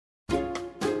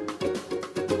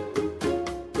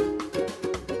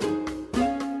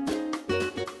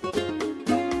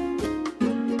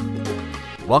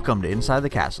Welcome to Inside the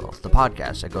Castle, the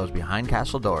podcast that goes behind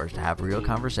castle doors to have real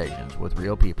conversations with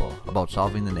real people about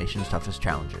solving the nation's toughest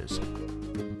challenges. All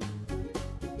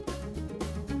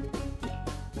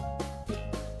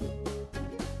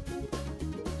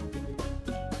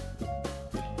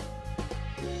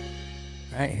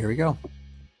right, here we go.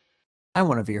 I'm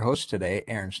one of your hosts today,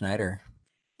 Aaron Snyder.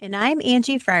 And I'm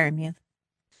Angie Fryermuth.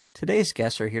 Today's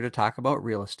guests are here to talk about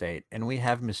real estate, and we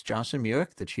have Ms.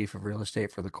 Johnson-Muic, the Chief of Real Estate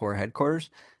for the Corps Headquarters,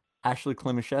 Ashley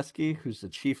Klimaszewski, who's the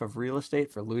Chief of Real Estate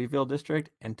for Louisville District,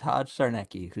 and Todd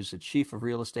Czarnecki, who's the Chief of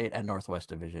Real Estate at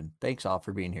Northwestern Division. Thanks all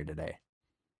for being here today.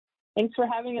 Thanks for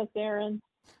having us, Aaron.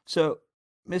 So,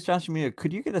 Ms. Johnson-Muic,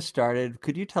 could you get us started?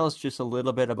 Could you tell us just a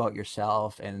little bit about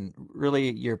yourself and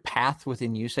really your path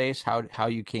within USACE, how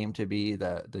you came to be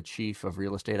the Chief of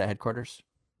Real Estate at Headquarters?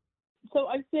 So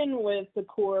I've been with the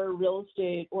Corps Real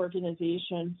Estate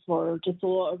Organization for just a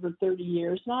little over 30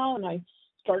 years now, and I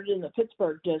started in the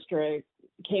Pittsburgh district,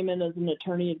 came in as an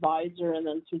attorney advisor, and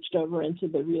then switched over into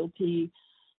the Realty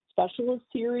Specialist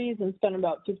series and spent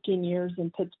about 15 years in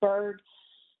Pittsburgh.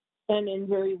 And in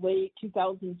very late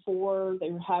 2004, they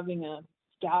were having a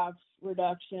staff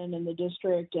reduction in the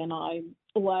district, and I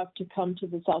left to come to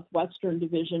the Southwestern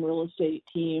Division real estate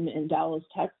team in Dallas,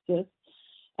 Texas.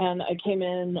 And I came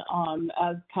in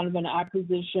as kind of an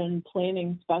acquisition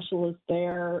planning specialist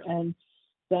there, and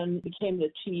then became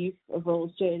the chief of real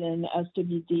estate in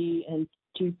SWD in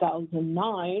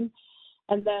 2009.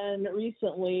 And then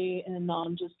recently, in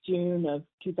just June of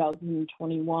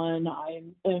 2021, I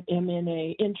am in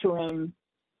an interim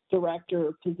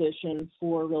director position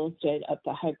for real estate at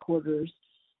the headquarters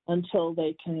until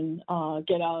they can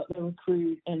get out and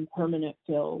recruit and permanent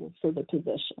fill for the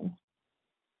position.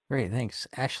 Great, thanks.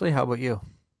 Ashley, how about you?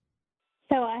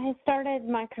 So I started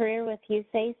my career with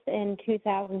USACE in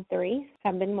 2003.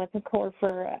 I've been with the Corps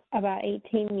for about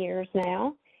 18 years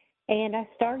now. And I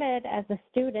started as a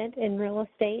student in real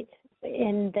estate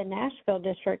in the Nashville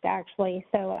district, actually.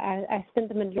 So I spent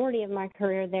the majority of my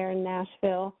career there in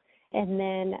Nashville. And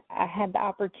then I had the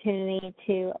opportunity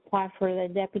to apply for the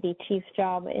deputy chief's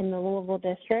job in the Louisville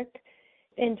district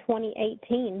in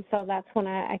 2018. So that's when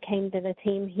I came to the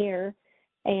team here.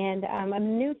 And I'm a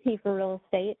new chief of real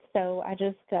estate, so I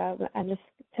just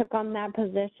took on that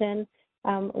position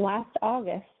last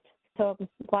August. So I'm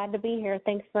glad to be here.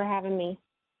 Thanks for having me.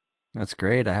 That's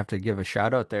great. I have to give a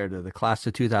shout out there to the class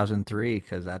of 2003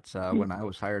 because that's when I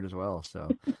was hired as well.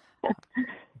 So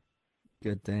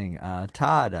good thing.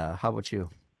 Todd, how about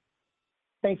you?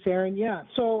 Thanks, Aaron. Yeah,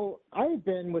 so I've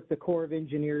been with the Corps of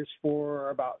Engineers for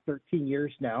about 13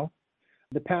 years now.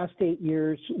 The past 8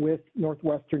 years with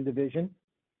Northwestern Division.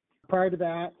 Prior to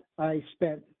that, I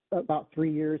spent about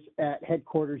 3 years at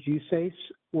Headquarters USACE,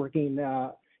 working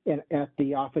at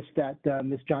the office that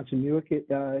Ms. Johnson-Muic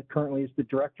currently is the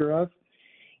director of.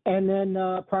 And then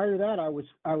prior to that, I was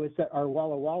at our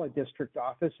Walla Walla district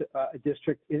office, a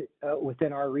district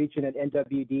within our region at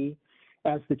NWD,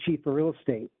 as the chief of real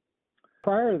estate.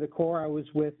 Prior to the Corps, I was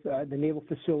with the Naval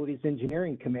Facilities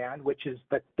Engineering Command, which is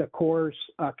the Corps'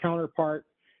 counterpart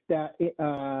that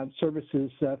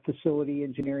services facility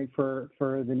engineering for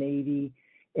the Navy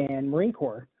and Marine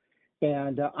Corps.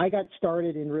 And I got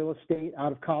started in real estate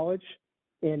out of college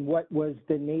in what was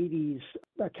the Navy's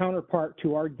counterpart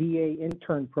to our DA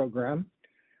intern program.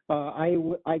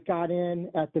 I got in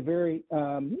at the very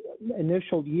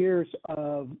initial years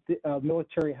of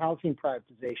military housing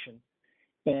privatization.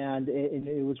 And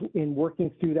it was in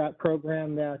working through that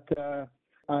program that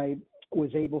I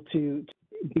was able to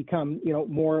become,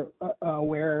 more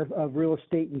aware of real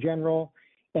estate in general.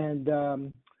 And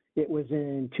it was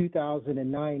in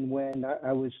 2009 when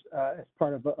I was as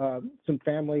part of some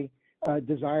family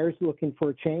desires looking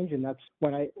for a change, and that's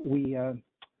when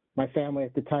my family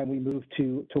at the time, we moved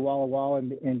to Walla Walla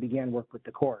and began work with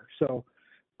the Corps. So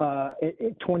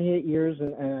 28 years,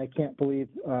 and I can't believe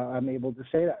I'm able to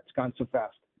say that. It's gone so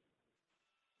fast.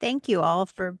 Thank you all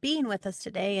for being with us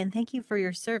today, and thank you for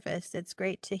your service. It's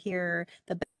great to hear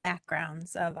the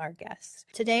backgrounds of our guests.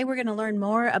 Today, we're going to learn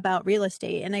more about real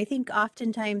estate, and I think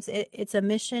oftentimes it's a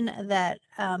mission that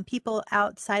people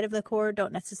outside of the Corps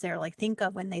don't necessarily think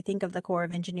of when they think of the Corps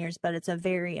of Engineers, but it's a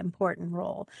very important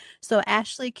role. So,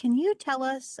 Ashley, can you tell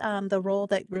us the role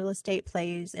that real estate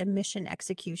plays in mission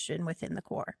execution within the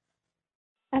Corps?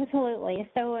 Absolutely.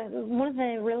 So one of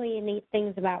the really neat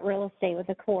things about real estate with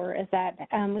the Corps is that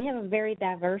we have a very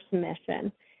diverse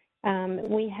mission.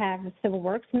 We have a civil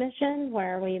works mission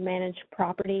where we manage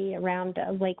property around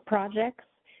lake projects.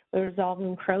 We resolve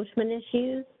encroachment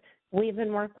issues. We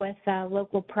even work with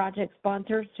local project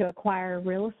sponsors to acquire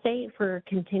real estate for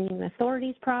continuing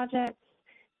authorities projects.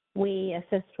 We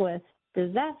assist with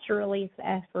disaster relief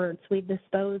efforts. We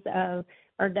dispose of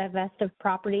or divest of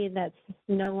property that's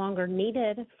no longer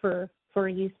needed for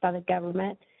use by the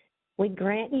government. We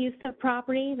grant use of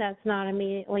property that's not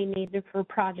immediately needed for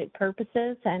project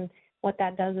purposes, and what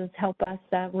that does is help us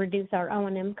reduce our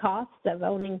O&M costs of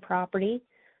owning property.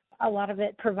 A lot of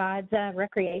it provides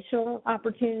recreational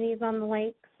opportunities on the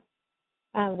lakes.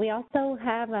 We also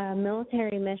have a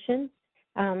military mission,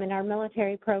 and our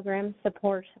military programs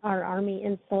support our Army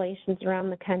installations around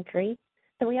the country.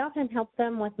 So we often help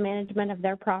them with management of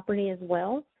their property as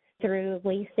well through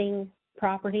leasing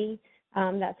property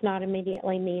that's not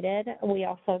immediately needed. We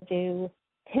also do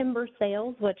timber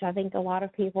sales, which I think a lot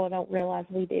of people don't realize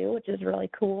we do, which is really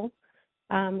cool.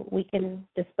 We can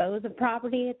dispose of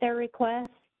property at their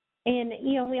request. And,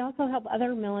 we also help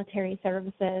other military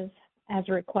services as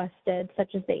requested,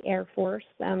 such as the Air Force.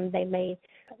 They may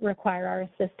require our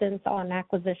assistance on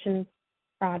acquisition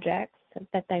projects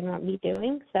that they might be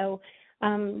doing. So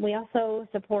we also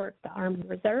support the Army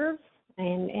Reserves,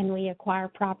 and we acquire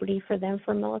property for them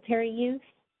for military use.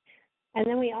 And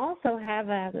then we also have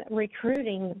a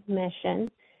recruiting mission,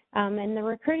 and the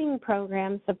recruiting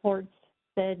program supports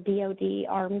the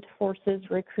DoD Armed Forces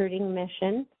recruiting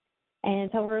mission.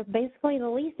 And so we're basically the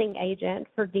leasing agent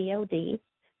for DoD.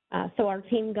 So our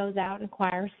team goes out and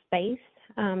acquires space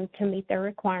to meet their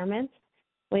requirements.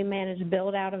 We manage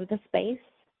build out of the space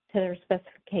to their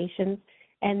specifications,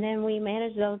 and then we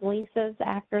manage those leases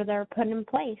after they're put in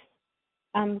place.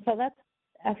 So that's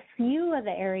a few of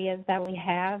the areas that we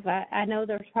have. I know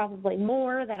there's probably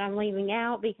more that I'm leaving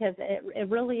out because it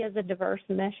really is a diverse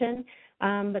mission,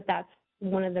 but that's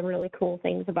one of the really cool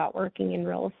things about working in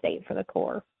real estate for the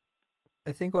Corps.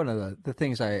 I think one of the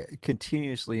things I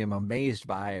continuously am amazed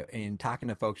by in talking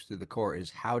to folks through the Corps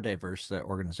is how diverse the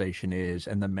organization is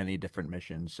and the many different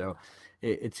missions. So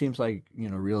it seems like,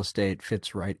 real estate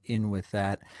fits right in with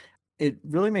that. It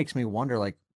really makes me wonder,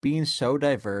 like, being so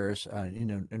diverse,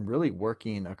 and really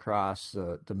working across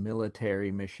the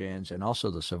military missions and also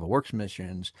the civil works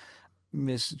missions.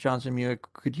 Ms.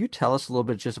 Johnson-Muic, could you tell us a little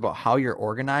bit just about how you're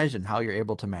organized and how you're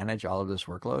able to manage all of this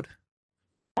workload?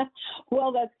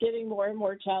 Well, that's getting more and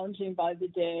more challenging by the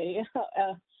day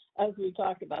as we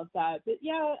talk about that. But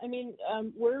yeah,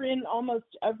 we're in almost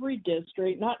every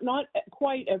district. Not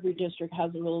quite every district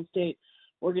has a real estate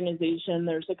organization.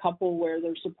 There's a couple where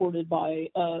they're supported by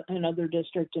another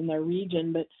district in their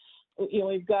region. But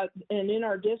we've got, and in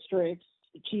our districts,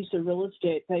 chiefs of real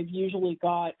estate, they've usually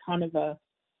got kind of a,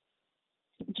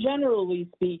 generally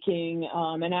speaking,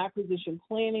 an acquisition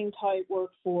planning type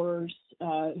workforce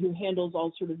who handles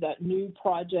all sort of that new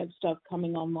project stuff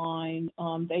coming online.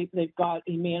 They've got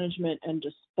a management and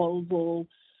disposal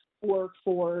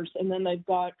workforce, and then they've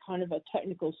got kind of a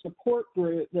technical support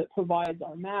group that provides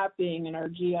our mapping and our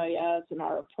GIS and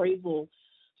our appraisal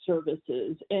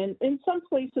services. And in some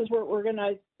places we're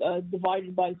organized,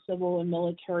 divided by civil and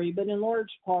military, but in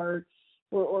large part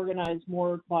we're organized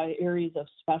more by areas of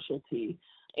specialty.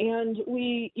 And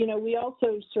we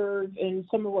also serve in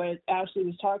some of what Ashley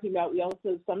was talking about. We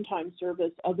also sometimes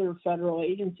service other federal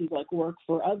agencies, like work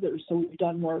for others. So we've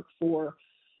done work for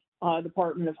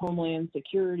Department of Homeland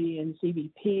Security and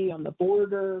CBP on the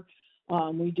border.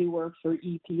 We do work for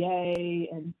EPA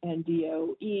and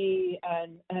DOE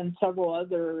and several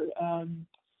other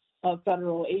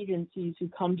federal agencies who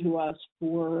come to us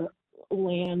for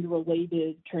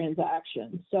land-related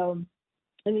transactions. So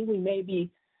I think we may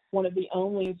be one of the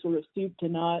only sort of soup to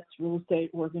nuts real estate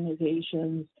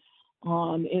organizations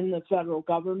in the federal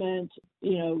government,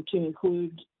 to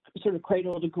include sort of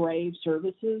cradle to grave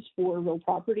services for real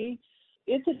property.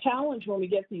 It's a challenge when we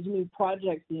get these new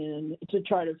projects in to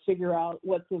try to figure out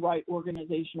what the right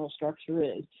organizational structure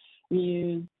is. We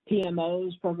use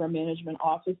PMOs, program management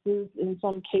offices, in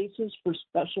some cases for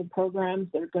special programs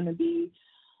that are going to be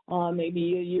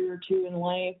maybe a year or two in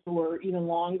length or even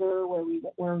longer,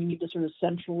 where we need to sort of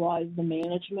centralize the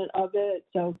management of it.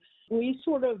 So we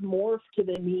sort of morph to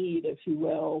the need, if you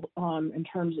will, in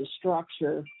terms of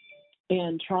structure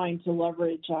and trying to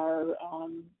leverage our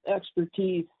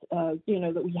expertise,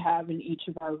 that we have in each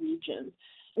of our regions.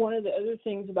 One of the other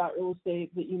things about real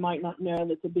estate that you might not know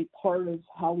that's a big part of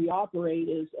how we operate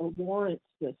is a warrant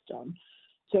system.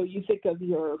 So you think of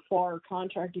your FAR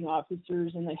contracting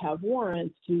officers, and they have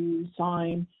warrants to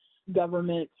sign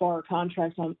government FAR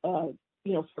contracts on,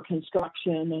 for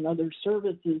construction and other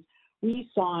services. We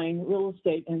sign real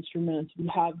estate instruments.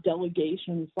 We have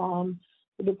delegation from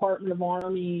the Department of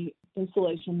Army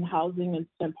Installation, Housing,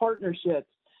 and Partnerships.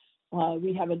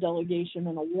 We have a delegation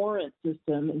and a warrant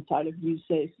system inside of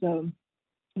USACE. So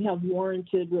we have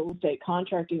warranted real estate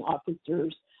contracting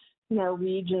officers in our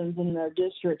regions and in our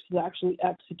districts to actually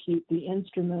execute the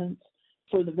instruments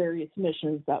for the various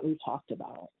missions that we've talked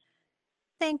about.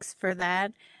 Thanks for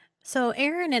that. So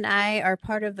Aaron and I are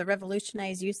part of the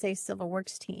Revolutionize USACE Civil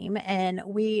Works team, and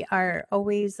we are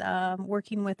always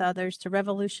working with others to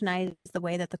revolutionize the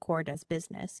way that the Corps does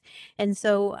business. And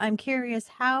so I'm curious,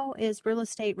 how is real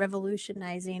estate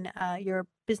revolutionizing your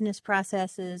business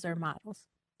processes or models?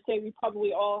 Say we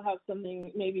probably all have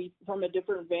something maybe from a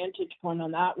different vantage point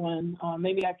on that one.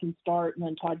 Maybe I can start and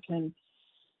then Todd can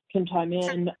chime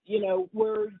in. You know,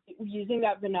 we're using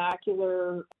that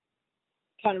vernacular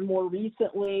kind of more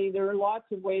recently. There are lots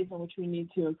of ways in which we need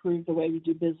to improve the way we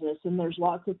do business, and there's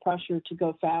lots of pressure to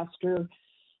go faster,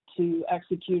 to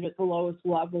execute at the lowest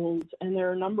levels, and there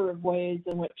are a number of ways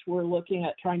in which we're looking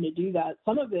at trying to do that.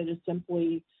 Some of it is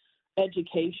simply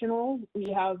educational.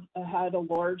 We have had a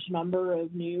large number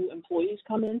of new employees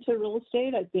come into real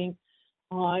estate. I think,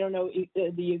 I don't know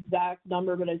the exact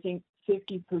number, but I think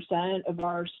 50% of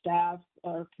our staff,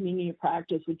 our community of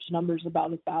practice, which numbers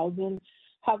about 1,000,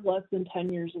 have less than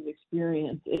 10 years of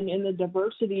experience. And in the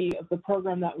diversity of the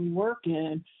program that we work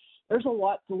in, there's a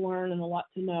lot to learn and a lot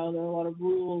to know. There are a lot of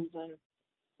rules and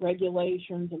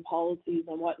regulations and policies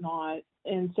and whatnot.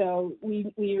 And so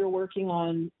we are working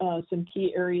on some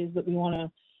key areas that we want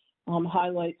to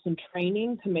highlight some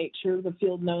training to make sure the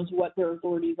field knows what their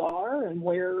authorities are and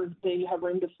where they have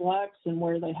room to flex and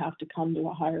where they have to come to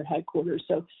a higher headquarters.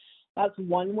 So that's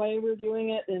one way we're doing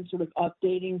it, and sort of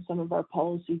updating some of our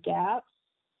policy gaps.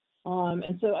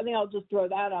 And so I think I'll just throw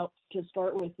that out to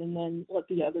start with and then let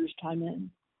the others chime in.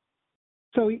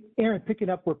 So, Aaron, picking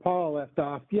up where Paula left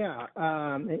off,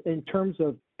 in terms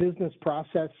of business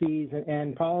processes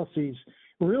and policies,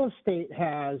 real estate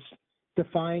has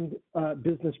defined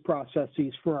business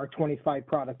processes for our 25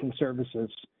 product and services.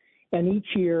 And each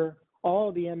year,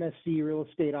 all the MSC real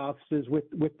estate offices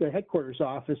with the headquarters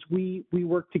office, we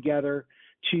work together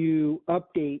to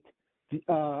update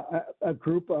a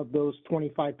group of those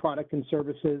 25 product and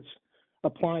services,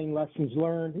 applying lessons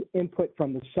learned, input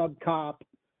from the subcop,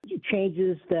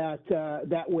 changes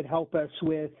that would help us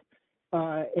with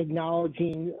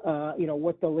acknowledging,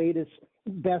 what the latest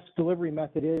best delivery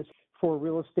method is for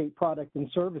real estate product and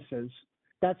services.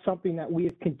 That's something that we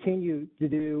have continued to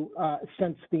do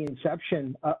since the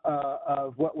inception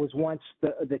of what was once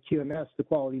the QMS, the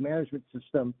Quality Management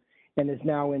System, and is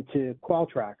now into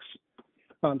Qualtrics.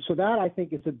 So that, I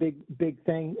think, is a big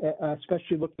thing,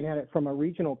 especially looking at it from a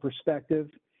regional perspective.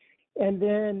 And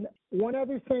then one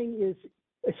other thing is,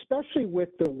 especially with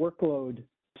the workload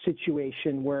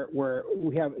situation where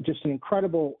we have just an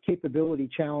incredible capability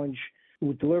challenge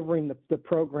with delivering the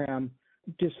program,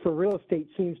 just for real estate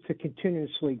seems to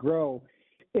continuously grow.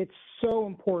 It's so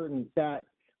important that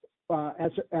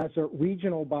as a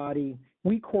regional body,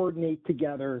 we coordinate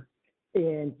together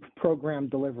in program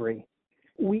delivery.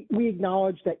 We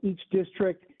acknowledge that each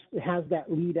district has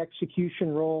that lead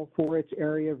execution role for its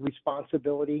area of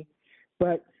responsibility,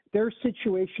 but there are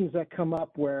situations that come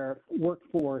up where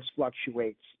workforce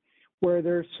fluctuates, where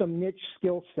there's some niche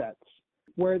skill sets,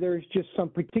 where there's just some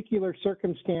particular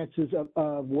circumstances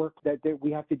of work that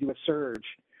we have to do a surge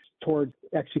towards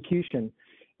execution.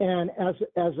 And as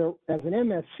an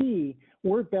MSC,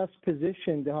 we're best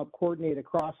positioned to help coordinate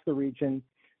across the region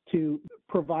to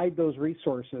provide those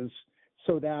resources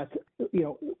so that,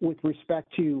 with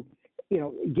respect to,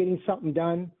 getting something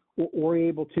done, we're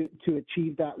able to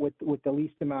achieve that with the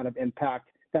least amount of impact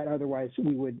that otherwise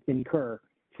we would incur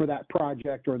for that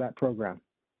project or that program.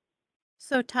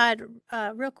 So Todd,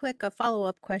 real quick, a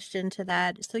follow-up question to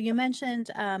that. So you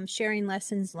mentioned sharing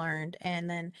lessons learned and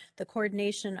then the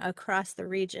coordination across the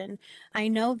region. I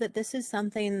know that this is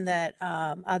something that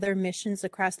other missions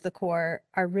across the Corps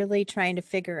are really trying to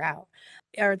figure out.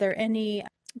 Are there any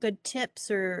good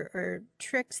tips or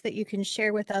tricks that you can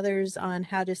share with others on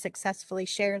how to successfully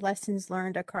share lessons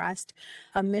learned across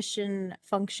a mission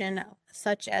function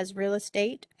such as real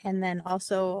estate, and then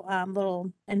also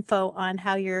little info on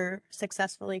how you're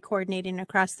successfully coordinating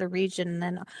across the region and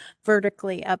then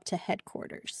vertically up to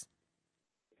headquarters?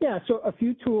 Yeah, so a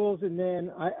few tools, and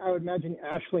then I would imagine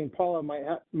Ashley and Paula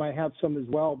might have some as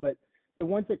well, but the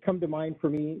ones that come to mind for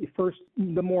me, first,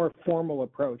 the more formal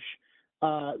approach.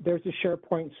 There's a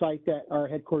SharePoint site that our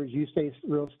headquarters USACE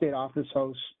Real Estate office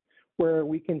hosts where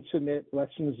we can submit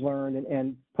lessons learned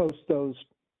and post those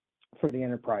for the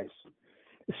enterprise.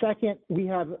 Second, we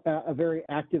have a very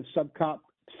active subcop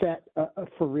set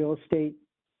for real estate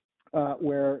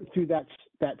where through that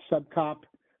subcop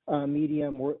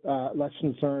medium,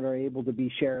 lessons learned are able to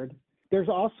be shared. There's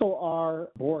also our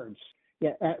boards.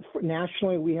 Yeah,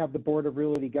 nationally, we have the Board of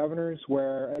Realty Governors,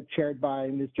 where chaired by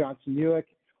Ms. Johnson-Muic.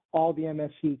 all the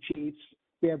MSC chiefs.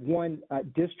 We have one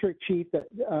district chief that,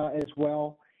 as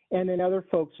well, and then other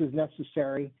folks as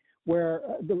necessary, where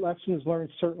the lessons learned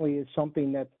certainly is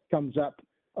something that comes up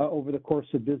over the course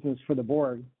of business for the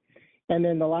board. And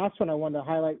then the last one I wanted to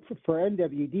highlight for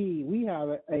NWD, we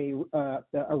have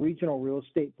a regional real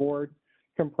estate board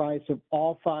comprised of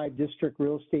all 5 district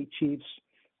real estate chiefs,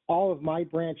 all of my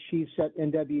branch chiefs at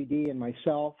NWD and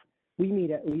myself. We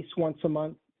meet at least once a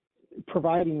month.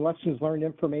 Providing lessons learned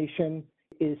information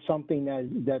is something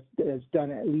that is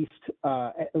done at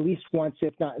least once,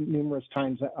 if not numerous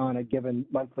times on a given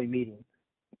monthly meeting.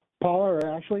 Paula or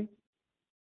Ashley?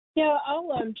 Yeah, I'll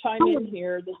chime in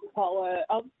here. This is Paula.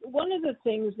 One of the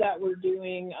things that we're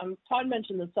doing, Todd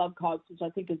mentioned the subcosts, which I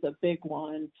think is a big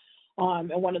one,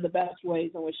 and one of the best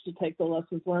ways in which to take the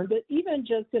lessons learned. But even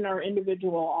just in our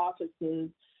individual offices,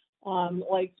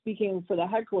 like speaking for the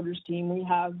headquarters team, we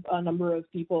have a number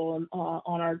of people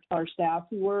on our staff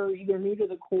who were either new to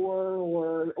the Corps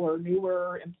or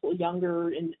newer,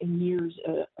 younger in years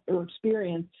or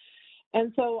experience.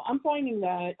 And so I'm finding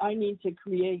that I need to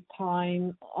create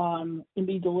time and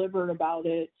be deliberate about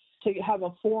it, to have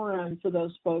a forum for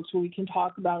those folks where we can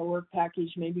talk about a work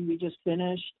package maybe we just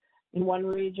finished in one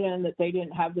region that they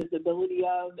didn't have visibility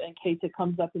of in case it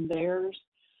comes up in theirs,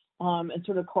 and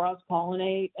sort of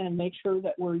cross-pollinate and make sure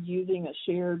that we're using a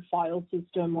shared file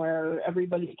system where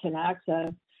everybody can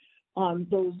access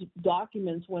those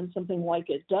documents when something like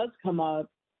it does come up,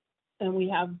 and we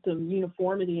have some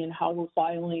uniformity in how we're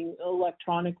filing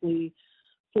electronically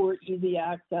for easy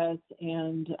access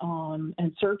and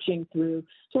searching through.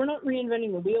 So we're not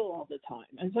reinventing the wheel all the time.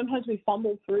 And sometimes we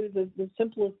fumble through the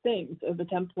simplest things of a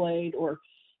template, or,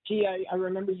 gee, I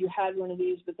remember you had one of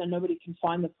these, but then nobody can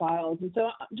find the files. And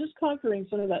so just conquering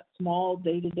some of that small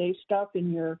day-to-day stuff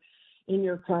in your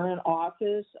current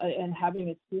office and having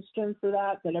a system for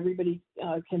that everybody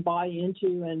can buy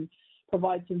into and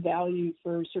provide some value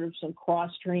for sort of some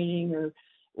cross-training or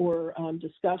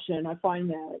discussion. I find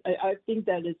that I think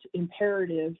that it's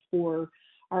imperative for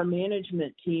our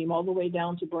management team all the way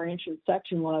down to branch and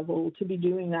section level to be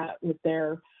doing that with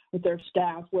their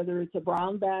staff, whether it's a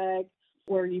brown bag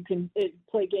where you can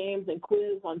play games and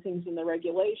quiz on things in the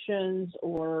regulations,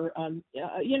 or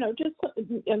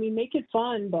make it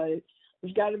fun, but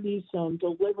there's got to be some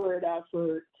deliberate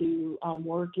effort to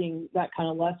working that kind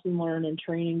of lesson learn and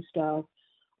training stuff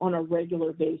on a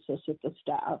regular basis with the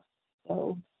staff.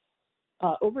 So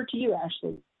over to you,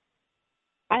 Ashley.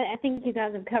 I think you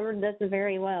guys have covered this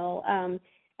very well.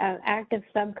 Active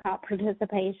subcop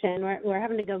participation. We're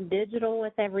having to go digital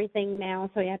with everything now,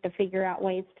 so we have to figure out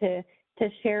ways to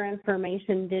share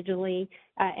information digitally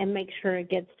and make sure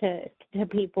it gets to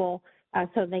people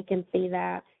so they can see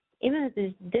that. Even at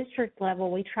the district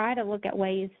level, we try to look at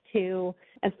ways to,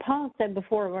 as Paul said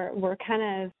before, we're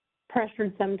kind of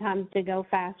pressured sometimes to go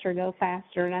faster,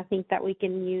 and I think that we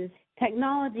can use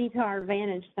technology to our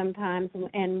advantage sometimes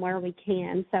and where we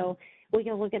can. So we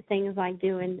can look at things like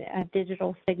doing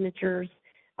digital signatures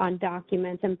on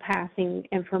documents and passing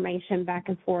information back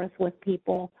and forth with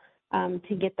people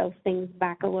to get those things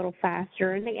back a little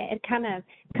faster. And it kind of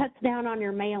cuts down on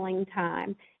your mailing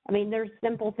time. I mean, there's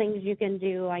simple things you can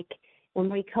do, like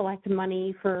when we collect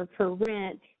money for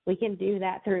rent, we can do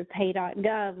that through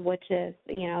pay.gov, which is,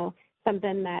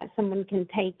 something that someone can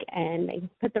take and they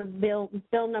put their bill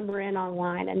number in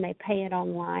online and they pay it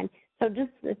online. So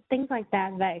just things like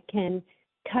that can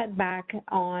cut back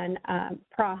on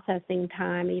processing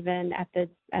time, even at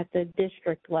the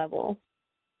district level.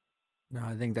 No,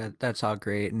 I think that's all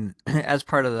great. And as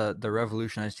part of the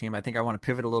Revolutionized team, I think I want to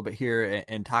pivot a little bit here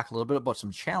and talk a little bit about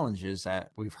some challenges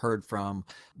that we've heard from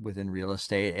within real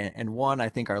estate. And one, I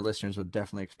think our listeners would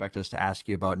definitely expect us to ask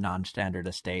you about non-standard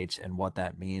estates and what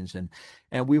that means. And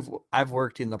I've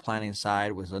worked in the planning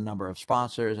side with a number of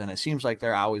sponsors, and it seems like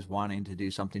they're always wanting to do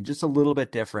something just a little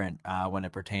bit different when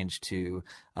it pertains to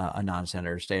a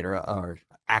non-standard estate or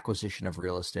acquisition of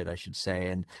real estate, I should say.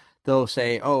 And they'll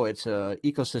say, oh, it's a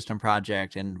ecosystem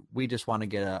project, and we just want to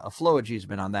get a flowage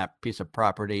easement on that piece of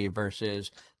property versus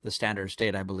the standard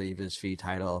estate, I believe, is fee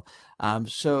title.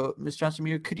 So, Ms.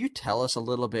 Johnson-Muic, could you tell us a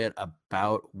little bit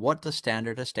about what the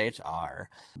standard estates are,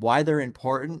 why they're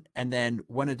important, and then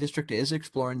when a district is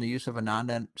exploring the use of a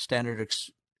non-standard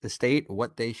estate,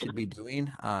 what they should be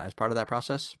doing as part of that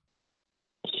process?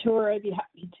 Sure, I'd be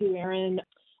happy to, Aaron.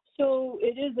 So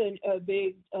it is a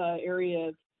big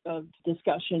area of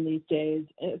discussion these days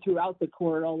throughout the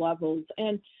Corps at all levels.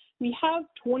 And we have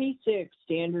 26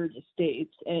 standard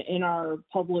estates in our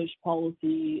published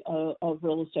policy of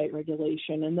real estate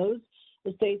regulation. And those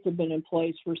estates have been in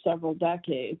place for several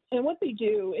decades. And what they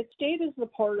do, estate is the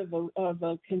part of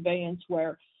a conveyance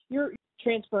where you're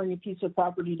transferring a piece of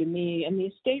property to me, and the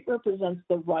estate represents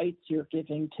the rights you're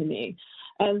giving to me.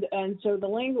 And so the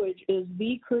language is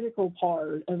the critical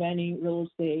part of any real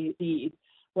estate deed,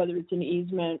 whether it's an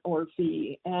easement or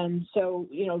fee. And so,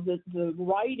 the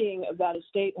writing of that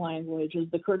estate language is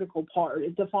the critical part.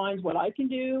 It defines what I can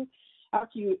do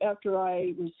after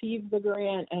I receive the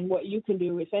grant and what you can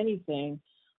do, if anything,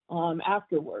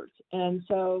 afterwards. And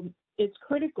so it's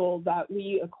critical that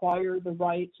we acquire the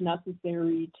rights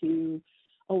necessary to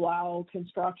allow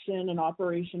construction and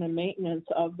operation and maintenance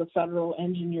of the federal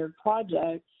engineered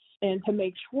project, and to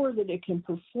make sure that it can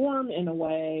perform in a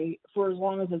way for as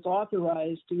long as it's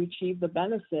authorized to achieve the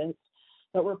benefits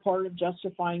that were part of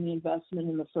justifying the investment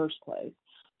in the first place.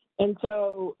 And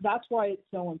so that's why it's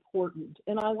so important.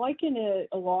 And I liken it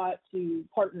a lot to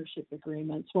partnership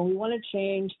agreements. When we want to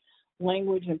change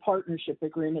language in partnership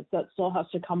agreements, that still has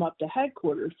to come up to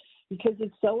headquarters, because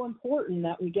it's so important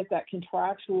that we get that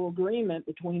contractual agreement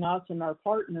between us and our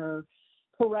partner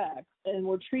correct. And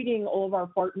we're treating all of our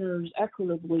partners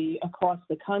equitably across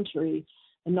the country,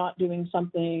 and not doing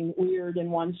something weird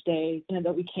in one state and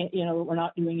that we can't, we're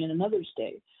not doing in another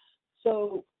state.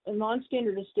 So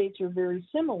non-standard estates are very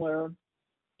similar.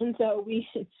 And so we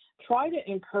try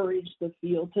to encourage the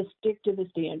field to stick to the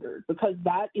standard, because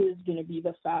that is going to be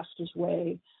the fastest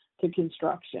way to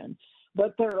construction.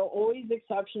 But there are always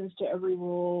exceptions to every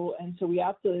rule, and so we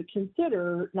have to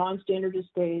consider non-standard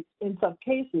estates in some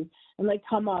cases, and they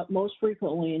come up most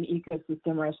frequently in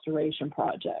ecosystem restoration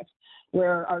projects,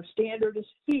 where our standard is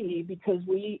fee, because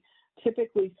we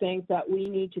typically think that we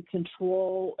need to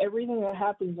control everything that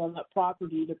happens on that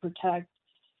property to protect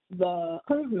the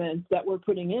improvements that we're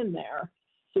putting in there.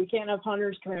 So we can't have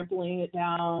hunters trampling it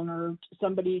down, or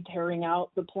somebody tearing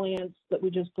out the plants that we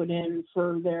just put in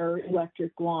for their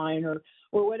electric line or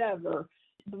whatever.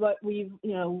 But we've,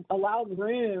 allowed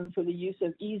room for the use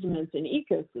of easements in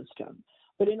ecosystem.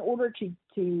 But in order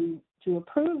to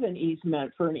approve an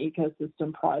easement for an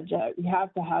ecosystem project, we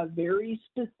have to have very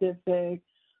specific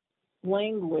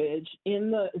language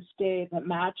in the estate that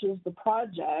matches the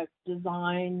project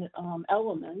design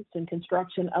elements and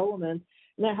construction elements,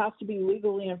 and that has to be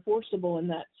legally enforceable in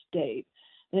that state.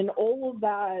 And all of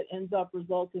that ends up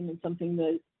resulting in something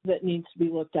that needs to be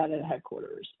looked at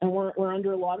headquarters. And we're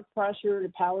under a lot of pressure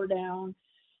to power down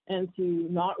and to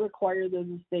not require those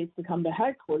estates to come to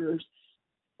headquarters.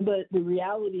 But the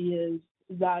reality is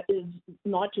that is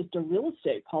not just a real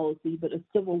estate policy, but a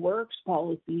civil works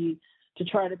policy to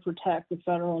try to protect the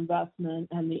federal investment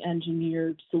and the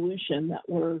engineered solution that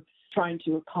we're trying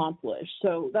to accomplish.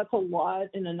 So that's a lot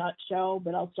in a nutshell,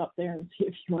 but I'll stop there and see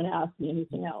if you want to ask me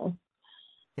anything else.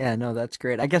 Yeah, no, that's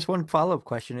great. I guess one follow-up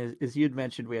question is you'd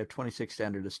mentioned we have 26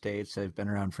 standard estates that have been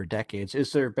around for decades.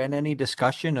 Is there been any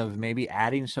discussion of maybe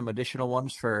adding some additional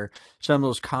ones for some of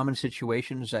those common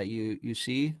situations that you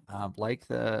see, like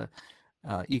the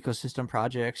ecosystem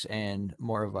projects and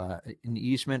more of an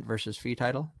easement versus fee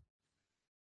title?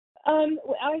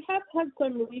 I have had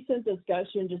some recent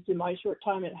discussion just in my short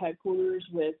time at headquarters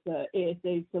with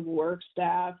ASA Civil Works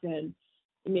staff, and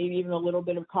maybe even a little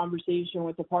bit of conversation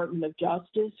with Department of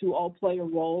Justice, who all play a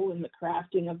role in the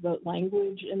crafting of the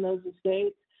language in those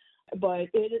estates. But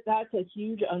that's a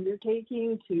huge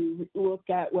undertaking to look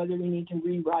at whether we need to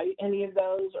rewrite any of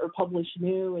those or publish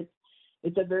new.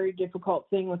 It's a very difficult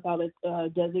thing without a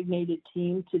designated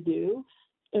team to do.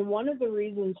 And one of the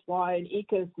reasons why an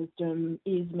ecosystem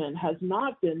easement has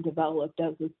not been developed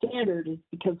as a standard is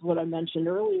because what I mentioned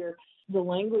earlier, the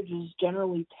language is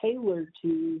generally tailored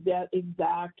to that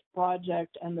exact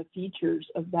project and the features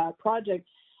of that project,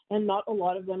 and not a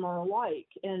lot of them are alike.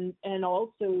 And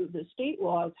also the state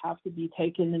laws have to be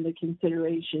taken into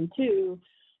consideration too.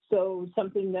 So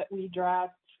something that we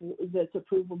draft that's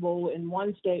approvable in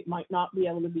one state might not be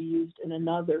able to be used in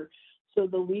another. So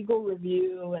the legal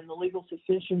review and the legal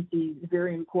sufficiency is a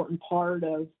very important part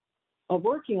of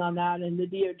working on that. And the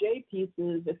DOJ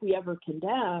pieces, if we ever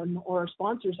condemn, or our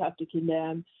sponsors have to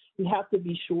condemn, we have to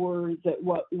be sure that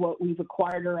what we've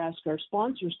acquired or asked our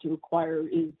sponsors to acquire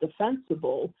is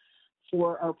defensible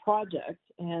for our project.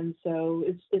 And so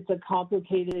it's a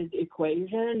complicated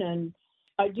equation. And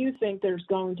I do think there's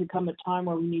going to come a time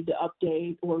where we need to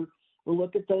update or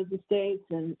look at those estates,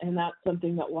 and that's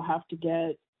something that we'll have to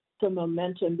get some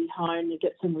momentum behind and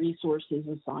get some resources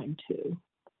assigned to.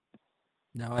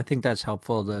 No, I think that's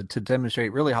helpful to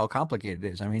demonstrate really how complicated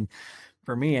it is. I mean,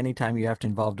 for me, anytime you have to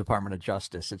involve Department of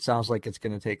Justice, it sounds like it's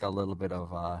going to take a little bit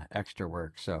of extra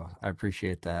work. So I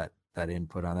appreciate that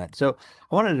input on that. So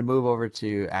I wanted to move over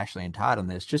to Ashley and Todd on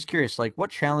this. Just curious, like,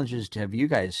 what challenges have you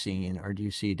guys seen or do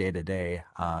you see day to day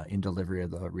in delivery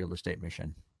of the real estate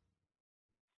mission?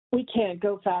 we can't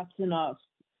go fast enough.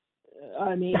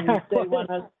 I mean, they want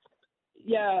us.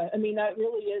 Yeah, I mean, that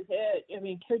really is it. I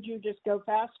mean, could you just go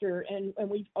faster? And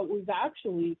we've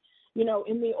actually, you know,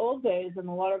 in the old days, in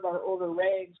a lot of our older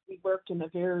regs, we worked in a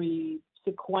very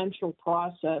sequential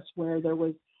process where there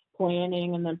was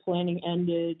planning, and then planning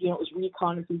ended. You know, it was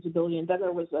recon and feasibility, and then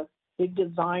there was a big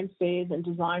design phase, and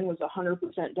design was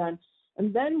 100% done.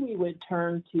 And then we would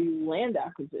turn to land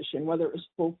acquisition, whether it was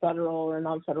full federal or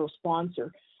non-federal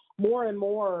sponsor, more and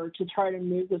more to try to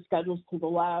move the schedules to the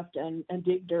left and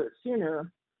dig dirt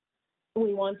sooner.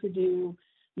 We want to do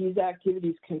these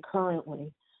activities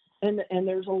concurrently. And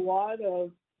there's a lot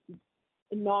of,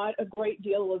 not a great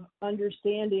deal of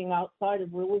understanding outside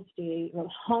of real estate of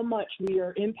how much we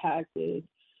are impacted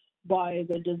by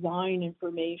the design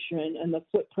information and the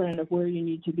footprint of where you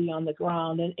need to be on the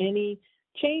ground. And any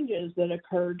changes that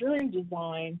occur during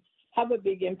design have a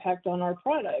big impact on our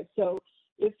product. So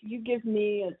if you give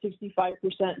me a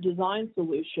 65% design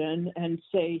solution and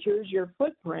say, here's your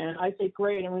footprint, I say,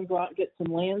 great, I'm going to go out and get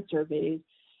some land surveys,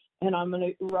 and I'm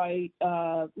going to write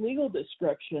legal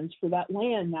descriptions for that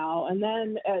land now. And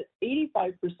then at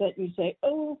 85%, you say,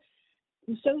 oh,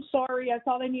 I'm so sorry, I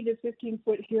thought I needed 15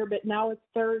 foot here, but now it's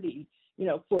 30, you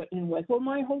know, foot in width. Well,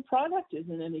 my whole product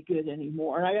isn't any good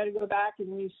anymore, and I got to go back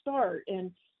and restart.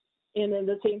 And then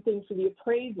the same thing for the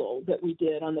appraisal that we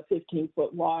did on the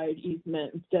 15-foot wide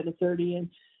easement instead of 30.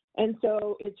 And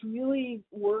so it's really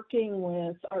working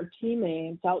with our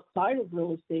teammates outside of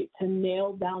real estate to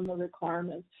nail down the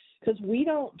requirements, because we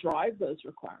don't drive those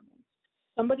requirements.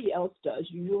 Somebody else does,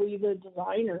 usually the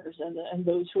designers and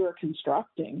those who are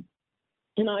constructing.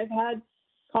 And I've had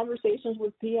conversations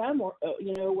with PM, or,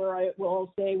 you know, where I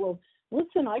will say, well,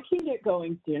 listen, I can get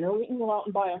going sooner. We can go out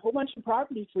and buy a whole bunch of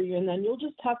property for you, and then you'll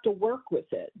just have to work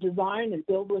with it, design and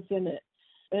build within it.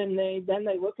 And then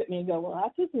they look at me and go, well,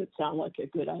 that doesn't sound like a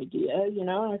good idea, you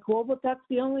know? And I go, well, but that's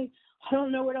the only, I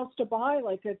don't know what else to buy.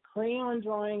 Like a crayon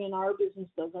drawing in our business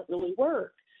doesn't really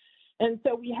work. And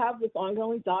so we have this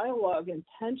ongoing dialogue and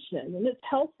tension, and it's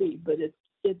healthy, but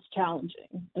it's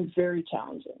challenging. It's very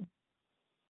challenging.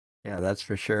 Yeah, that's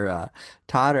for sure.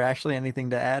 Todd or Ashley, anything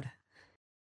to add?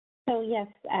 So yes,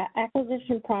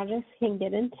 acquisition projects can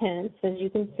get intense, as you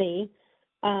can see,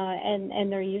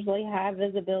 and they usually have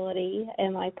visibility.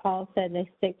 And like Paul said, they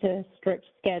stick to strict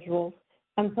schedules.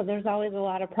 So there's always a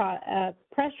lot of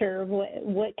pressure.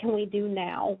 What can we do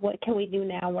now? What can we do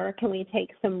now? Where can we take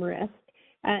some risk?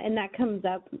 And that comes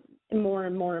up more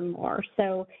and more and more.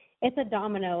 So it's a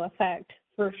domino effect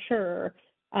for sure,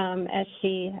 as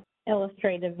she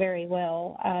illustrated very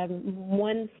well.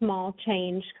 One small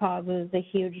change causes a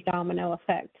huge domino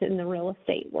effect in the real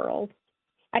estate world.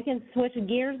 I can switch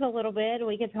gears a little bit.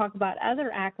 We could talk about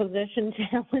other acquisition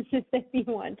challenges if you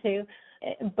want to.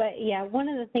 But yeah, one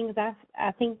of the things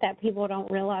I think that people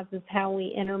don't realize is how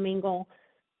we intermingle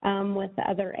with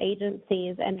other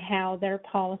agencies and how their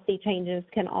policy changes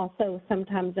can also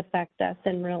sometimes affect us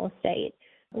in real estate.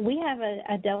 We have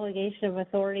a delegation of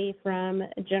authority from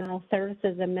General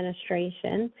Services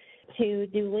Administration to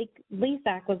do lease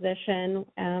acquisition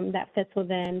that fits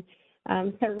within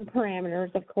certain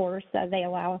parameters, of course. They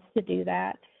allow us to do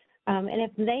that. And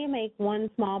if they make one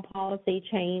small policy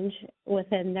change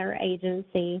within their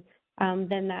agency,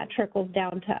 then that trickles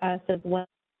down to us as well,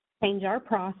 change our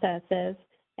processes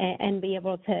and be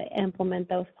able to implement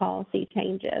those policy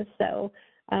changes. So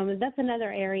that's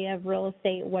another area of real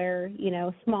estate where, you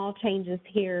know, small changes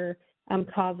here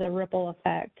cause a ripple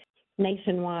effect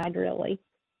nationwide, really.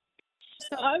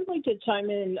 So I would like to chime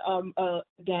in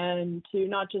again to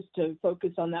not just to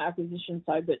focus on the acquisition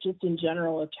side, but just in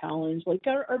general a challenge. Like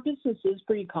our business is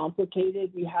pretty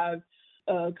complicated. We have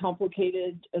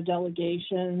complicated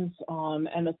delegations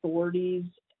and authorities,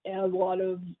 and a lot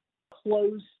of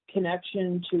close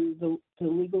connection to the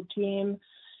legal team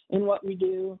in what we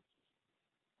do.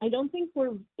 I don't think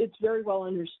it's very well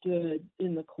understood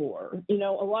in the Corps. You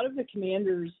know, a lot of the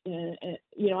commanders, you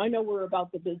know, I know we're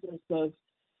about the business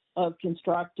of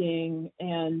constructing,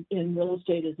 and in real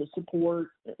estate as a support,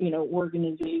 you know,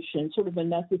 organization, sort of a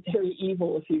necessary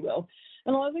evil, if you will.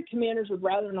 And a lot of the commanders would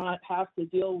rather not have to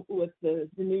deal with the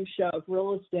minutia of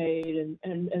real estate,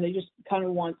 and they just kind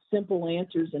of want simple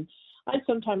answers. And I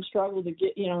sometimes struggle to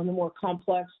get, you know, in the more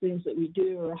complex things that we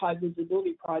do or high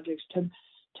visibility projects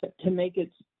to make it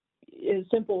as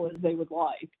simple as they would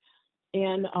like.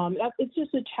 And it's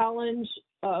just a challenge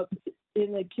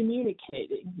in the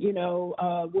communicating, you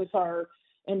know, with our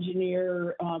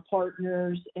engineer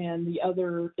partners and the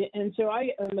other. And so I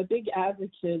am a big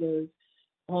advocate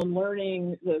on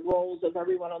learning the roles of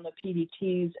everyone on the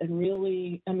PDTs and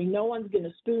really, I mean, no one's going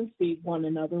to spoon feed one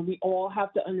another. We all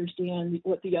have to understand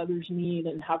what the others need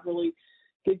and have really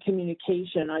good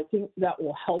communication. I think that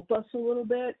will help us a little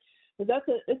bit, but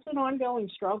it's an ongoing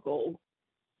struggle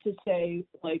to say,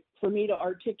 like, for me to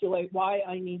articulate why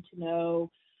I need to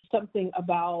know something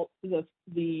about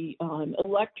the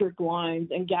electric lines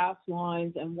and gas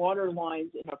lines and water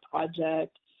lines in a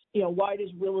project. You know, why does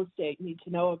real estate need to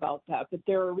know about that? But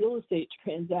there are real estate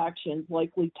transactions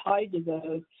likely tied to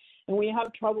those. And we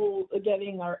have trouble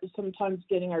sometimes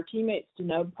getting our teammates to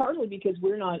know, partly because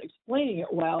we're not explaining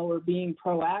it well or being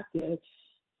proactive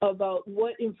about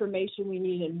what information we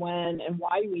need and when and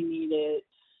why we need it.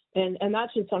 And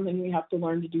that's just something we have to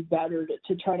learn to do better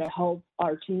to try to help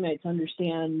our teammates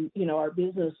understand, you know, our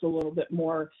business a little bit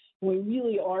more. We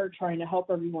really are trying to help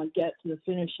everyone get to the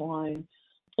finish line.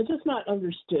 It's just not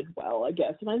understood well, I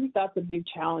guess. And I think that's a big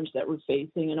challenge that we're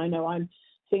facing. And I know I'm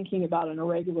thinking about on a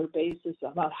regular basis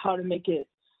about how to make it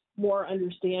more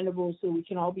understandable so we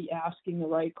can all be asking the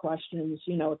right questions,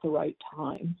 you know, at the right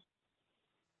time.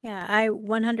 Yeah, I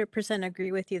 100%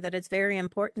 agree with you that it's very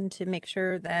important to make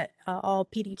sure that all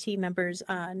PDT members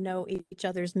know each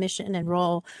other's mission and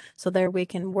role so that we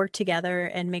can work together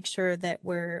and make sure that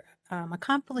we're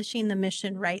accomplishing the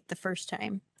mission right the first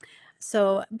time.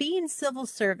 So being civil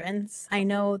servants, I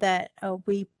know that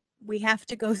we have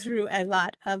to go through a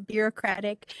lot of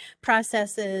bureaucratic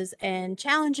processes and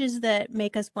challenges that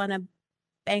make us want to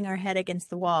bang our head against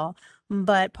the wall.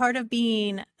 But part of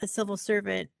being a civil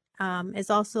servant is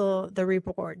also the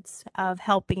rewards of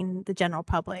helping the general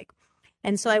public.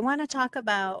 And so I want to talk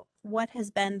about what has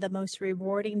been the most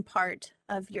rewarding part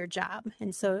of your job.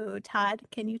 And so, Todd,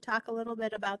 can you talk a little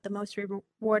bit about the most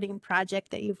rewarding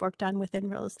project that you've worked on within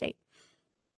real estate?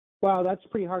 Wow, that's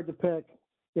pretty hard to pick.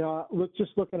 You know,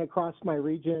 just looking across my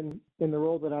region in the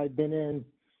role that I've been in,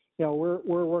 you know,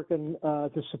 we're working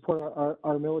to support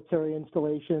our military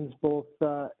installations, both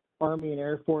Army and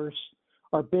Air Force.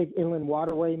 Our big inland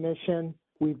waterway mission.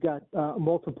 We've got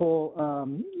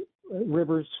multiple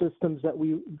river systems that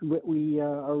we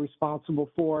are responsible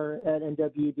for at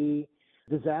NWD.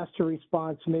 Disaster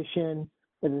response mission,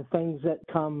 and the things that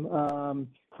come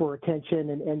for attention.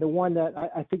 And the one that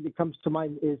I think that comes to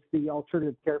mind is the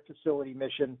alternative care facility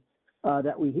mission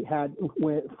that we had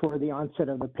for the onset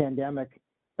of the pandemic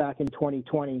back in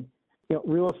 2020. You know,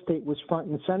 real estate was front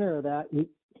and center of that.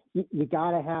 You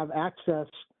got to have access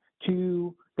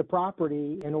to the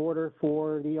property in order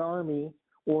for the Army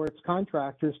or its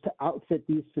contractors to outfit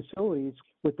these facilities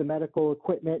with the medical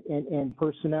equipment and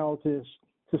personnel to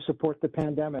support the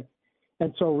pandemic.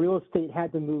 And so real estate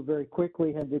had to move very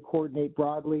quickly, had to coordinate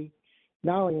broadly,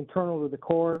 not only internal to the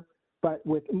Corps, but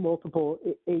with multiple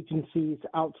agencies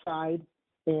outside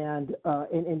and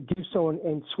do so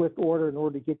in swift order in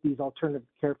order to get these alternative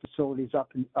care facilities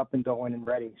up and going and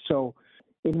ready. So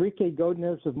Enrique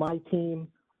Godinez of my team,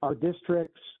 our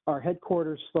districts, our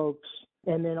headquarters folks,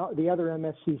 and then the other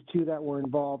MSCs too that were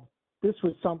involved. This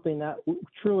was something that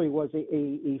truly was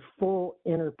a full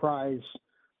enterprise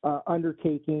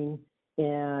undertaking,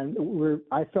 and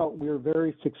I felt we were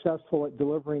very successful at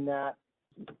delivering that.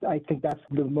 I think that's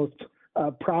the most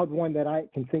proud one that I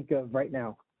can think of right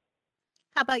now.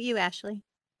 How about you, Ashley?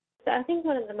 So I think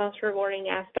one of the most rewarding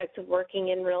aspects of working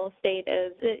in real estate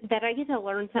is that I get to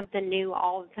learn something new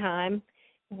all the time.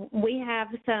 We have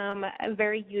some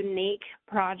very unique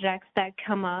projects that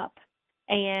come up,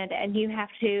 and you have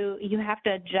to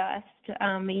adjust.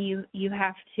 You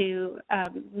have to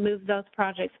move those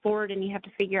projects forward, and you have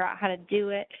to figure out how to do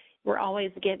it. We're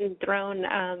always getting thrown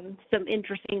some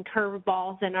interesting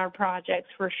curveballs in our projects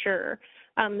for sure.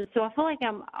 So I feel like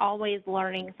I'm always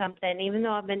learning something. Even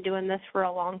though I've been doing this for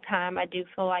a long time, I do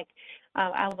feel like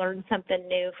I learn something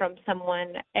new from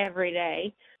someone every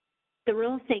day. The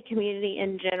real estate community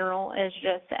in general is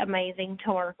just amazing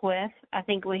to work with. I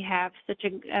think we have such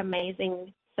an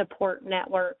amazing support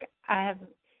network. I have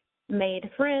made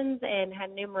friends and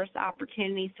had numerous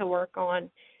opportunities to work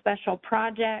on special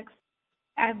projects.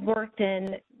 I've worked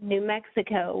in New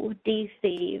Mexico,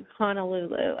 D.C.,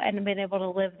 Honolulu, and been able to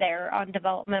live there on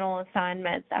developmental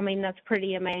assignments. I mean, that's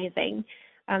pretty amazing.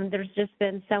 There's just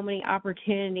been so many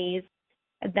opportunities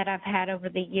that I've had over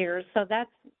the years. So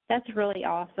that's really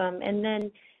awesome. And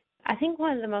then I think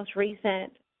one of the most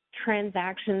recent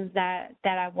transactions that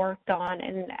I worked on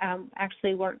and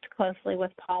actually worked closely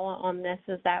with Paula on this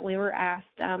is that we were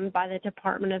asked by the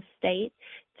Department of State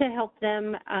to help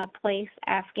them place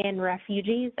Afghan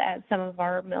refugees at some of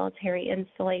our military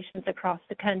installations across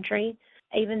the country.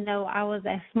 Even though I was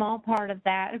a small part of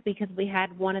that because we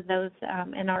had one of those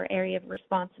in our area of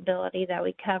responsibility that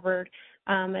we covered,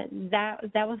 That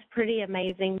was pretty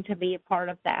amazing to be a part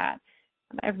of that.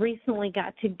 I recently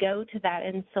got to go to that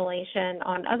installation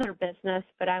on other business,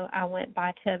 but I went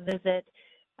by to visit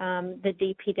the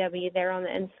DPW there on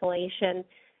the installation.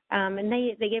 And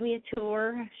they gave me a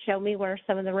tour, showed me where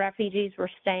some of the refugees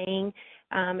were staying,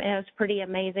 and it was pretty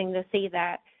amazing to see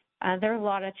that. There are a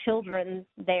lot of children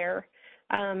there.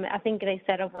 I think they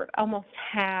said almost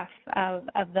half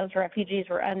of those refugees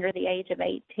were under the age of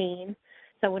 18.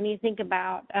 So when you think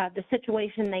about the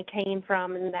situation they came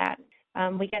from and that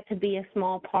we got to be a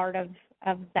small part of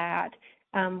that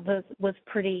was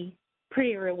pretty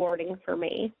rewarding for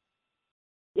me.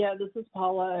 Yeah, this is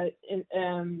Paula.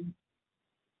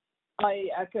 I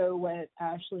echo what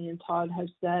Ashley and Todd have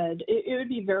said. It would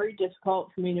be very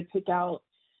difficult for me to pick out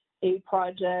a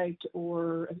project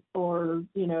or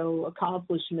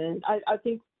accomplishment. I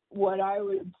think what I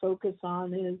would focus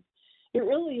on is it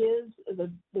really is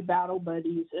the battle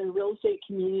buddies. A real estate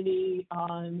community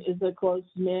is a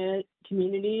close-knit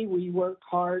community. We work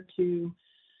hard to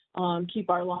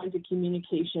keep our lines of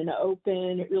communication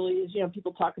open. It really is,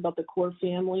 people talk about the core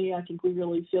family. I think we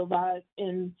really feel that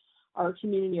in our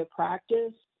community of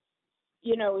practice.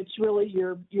 It's really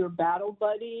your battle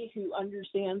buddy who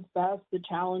understands best the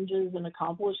challenges and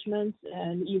accomplishments,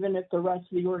 and even if the rest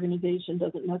of the organization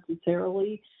doesn't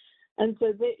necessarily. And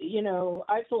so,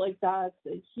 I feel like that's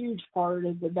a huge part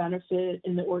of the benefit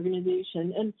in the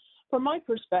organization. And from my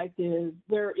perspective,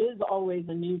 there is always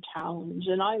a new challenge,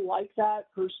 and I like that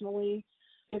personally.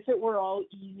 If it were all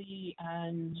easy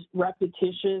and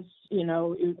repetitious,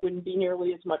 it wouldn't be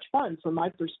nearly as much fun from my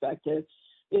perspective.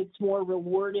 It's more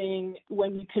rewarding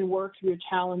when you can work through a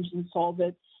challenge and solve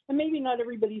it. And maybe not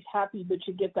everybody's happy, but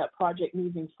you get that project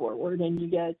moving forward, and you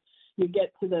get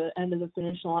to the end of the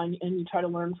finish line, and you try to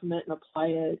learn from it and apply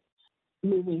it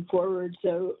moving forward.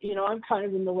 So, I'm kind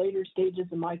of in the later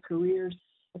stages of my career.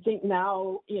 I think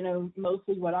now,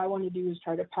 mostly what I want to do is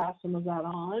try to pass some of that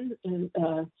on, and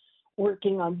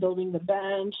working on building the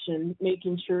bench and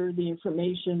making sure the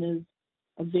information is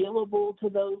available to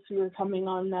those who are coming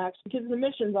on next, because the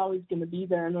mission's always going to be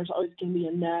there, and there's always going to be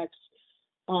a next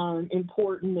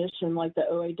important mission like the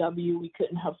OAW. We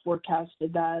couldn't have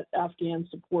forecasted that Afghan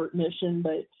support mission,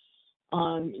 but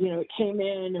it came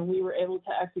in and we were able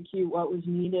to execute what was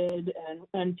needed,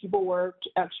 and people worked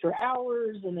extra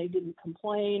hours and they didn't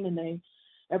complain, and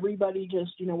everybody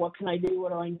just, what can I do?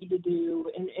 What do I need to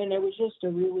do? And it was just a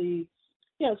really,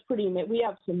 it's pretty, we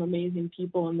have some amazing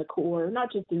people in the Corps,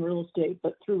 not just in real estate,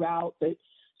 but throughout, but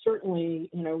certainly,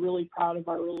 really proud of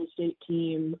our real estate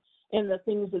team and the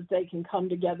things that they can come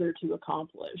together to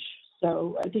accomplish.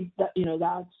 So I think that,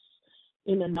 that's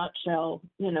in a nutshell,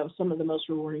 some of the most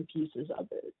rewarding pieces of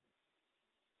it.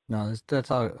 No,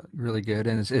 that's all really good.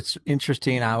 And it's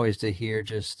interesting always to hear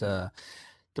just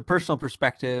the personal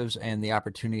perspectives and the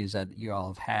opportunities that you all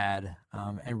have had,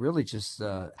 and really just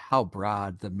how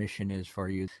broad the mission is for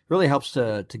you. It really helps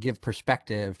to give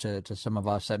perspective to some of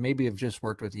us that maybe have just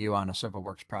worked with you on a civil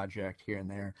works project here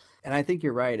and there. And I think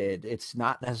you're right. It's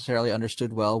not necessarily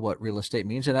understood well what real estate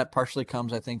means. And that partially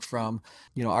comes, I think, from,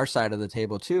 our side of the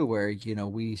table too, where,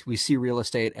 we see real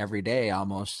estate every day,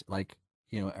 almost like,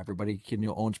 everybody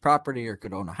owns property or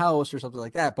could own a house or something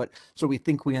like that. But so we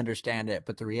think we understand it.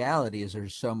 But the reality is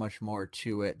there's so much more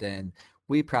to it than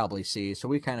we probably see. So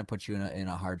we kind of put you in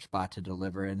a hard spot to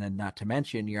deliver. And then not to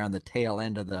mention, you're on the tail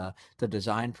end of the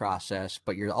design process,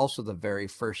 but you're also the very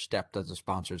first step that the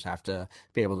sponsors have to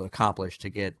be able to accomplish to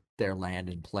get their land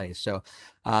in place. So,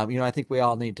 I think we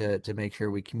all need to make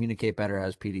sure we communicate better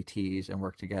as PDTs and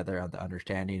work together on the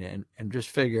understanding and just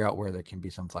figure out where there can be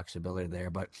some flexibility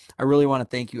there. But I really want to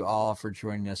thank you all for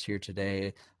joining us here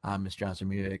today, Ms.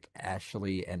 Johnson-Muic,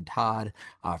 Ashley, and Todd,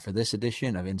 for this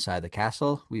edition of Inside the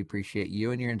Castle. We appreciate you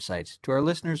and your insights. To our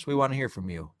listeners, we want to hear from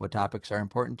you. What topics are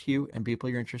important to you and people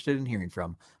you're interested in hearing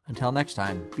from? Until next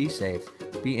time, be safe,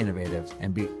 be innovative,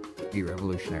 and be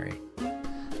revolutionary.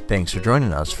 Thanks for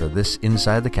joining us for this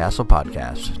Inside the Castle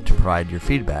podcast. To provide your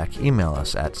feedback, email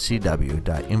us at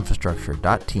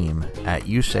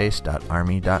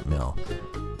cw.infrastructure.team@usace.army.mil.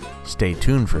 Stay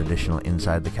tuned for additional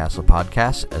Inside the Castle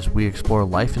podcasts as we explore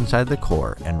life inside the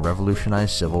Corps and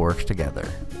revolutionize civil works together.